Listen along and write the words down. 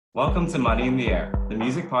Welcome to Money in the Air, the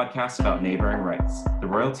music podcast about neighboring rights, the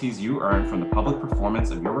royalties you earn from the public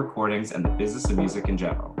performance of your recordings and the business of music in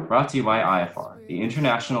general. Brought to you by IFR, the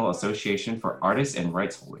International Association for Artists and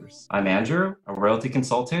Rights Holders. I'm Andrew, a royalty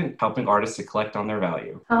consultant helping artists to collect on their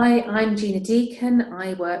value. Hi, I'm Gina Deacon.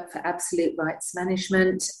 I work for Absolute Rights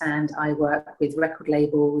Management and I work with record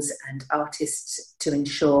labels and artists to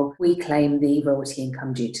ensure we claim the royalty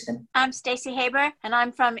income due to them. I'm Stacey Haber and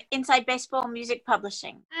I'm from Inside Baseball Music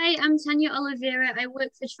Publishing. Hi, I'm Tanya Oliveira. I work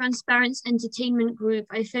for Transparence Entertainment Group.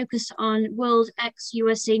 I focus on World X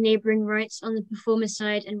USA neighboring rights on the performer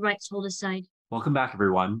side and rights holder side. Welcome back,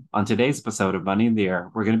 everyone. On today's episode of Money in the Air,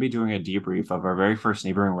 we're going to be doing a debrief of our very first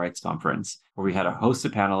Neighboring Rights Conference, where we had a host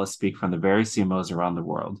of panelists speak from the various CMOs around the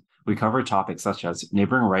world. We covered topics such as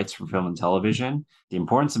neighboring rights for film and television, the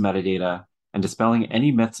importance of metadata, and dispelling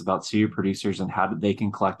any myths about studio producers and how they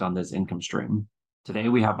can collect on this income stream. Today,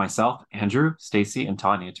 we have myself, Andrew, Stacey, and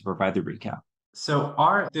Tanya to provide the recap. So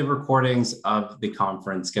are the recordings of the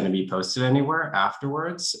conference going to be posted anywhere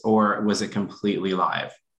afterwards, or was it completely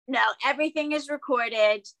live? No, everything is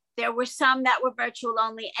recorded. There were some that were virtual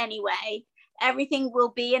only anyway. Everything will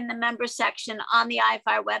be in the member section on the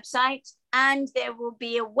IFR website, and there will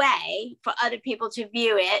be a way for other people to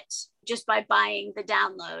view it just by buying the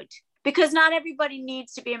download. Because not everybody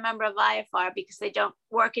needs to be a member of IFR because they don't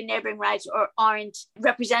work in neighboring rights or aren't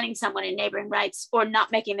representing someone in neighboring rights or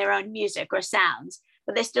not making their own music or sounds,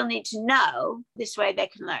 but they still need to know. This way they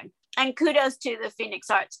can learn. And kudos to the Phoenix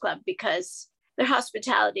Arts Club because their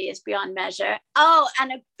hospitality is beyond measure. Oh,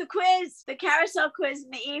 and the quiz, the carousel quiz in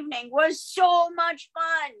the evening was so much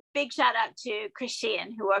fun. Big shout out to Chris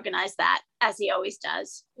Sheehan who organized that, as he always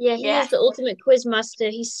does. Yeah, he is the ultimate quiz master.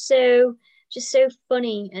 He's just so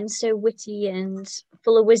funny and so witty and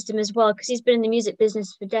full of wisdom as well, because he's been in the music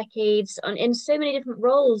business for decades in so many different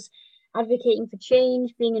roles, advocating for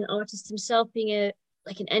change, being an artist himself, being an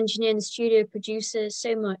engineer in the studio, producer,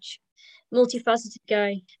 so much. Multifaceted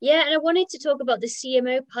guy. Yeah, and I wanted to talk about the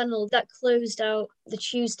CMO panel that closed out the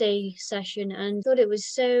Tuesday session, and thought it was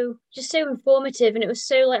so informative, and it was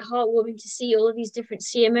so heartwarming to see all of these different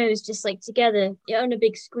CMOs just together on a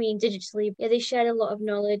big screen digitally. Yeah, they shared a lot of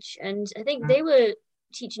knowledge, and I think they were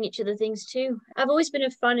teaching each other things too. I've always been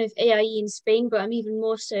a fan of AIE in Spain, but I'm even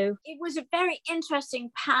more so. It was a very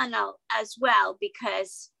interesting panel as well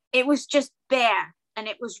because it was just bare and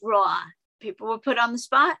it was raw. People were put on the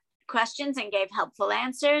spot, questions, and gave helpful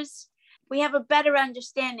answers. We have a better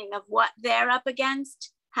understanding of what they're up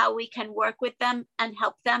against, how we can work with them and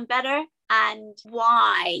help them better, and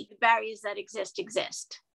why the barriers that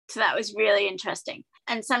exist. So that was really interesting.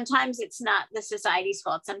 And sometimes it's not the society's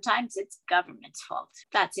fault. Sometimes it's government's fault.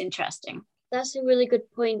 That's interesting. That's a really good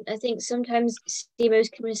point. I think sometimes CMOs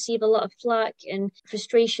can receive a lot of flack and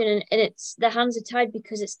frustration, and it's their hands are tied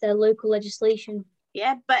because it's their local legislation.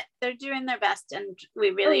 Yeah, but they're doing their best and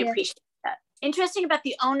we really appreciate that. Interesting about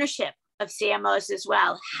the ownership of CMOs as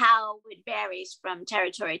well, how it varies from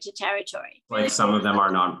territory to territory. Some of them are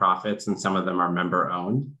nonprofits and some of them are member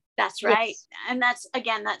owned. That's right. Yes. And that's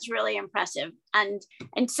really impressive. And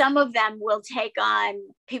some of them will take on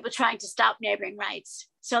people trying to stop neighboring rights.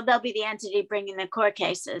 So they'll be the entity bringing the court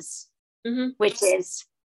cases, which is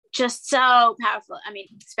just so powerful. I mean,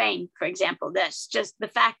 Spain, for example, that's just the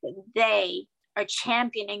fact that they are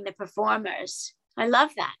championing the performers. I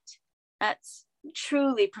love that. That's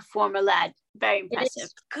truly performer-led. Very impressive.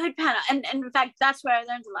 Good panel. And in fact, that's where I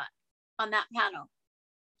learned a lot on that panel.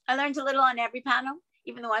 I learned a little on every panel,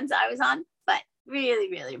 even the ones I was on, but really,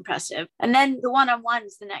 really impressive. And then the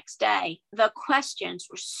one-on-ones the next day, the questions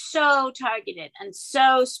were so targeted and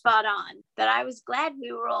so spot on that I was glad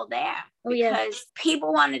we were all there because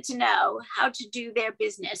people wanted to know how to do their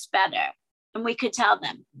business better. And we could tell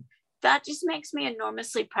them. That just makes me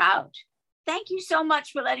enormously proud. Thank you so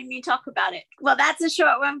much for letting me talk about it. Well, that's a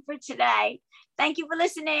short one for today. Thank you for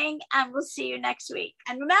listening, and we'll see you next week.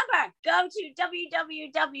 And remember, go to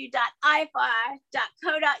www.ifar.co.uk,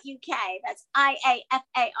 that's iafar.co.uk,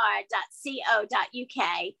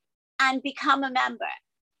 and become a member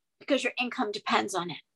because your income depends on it.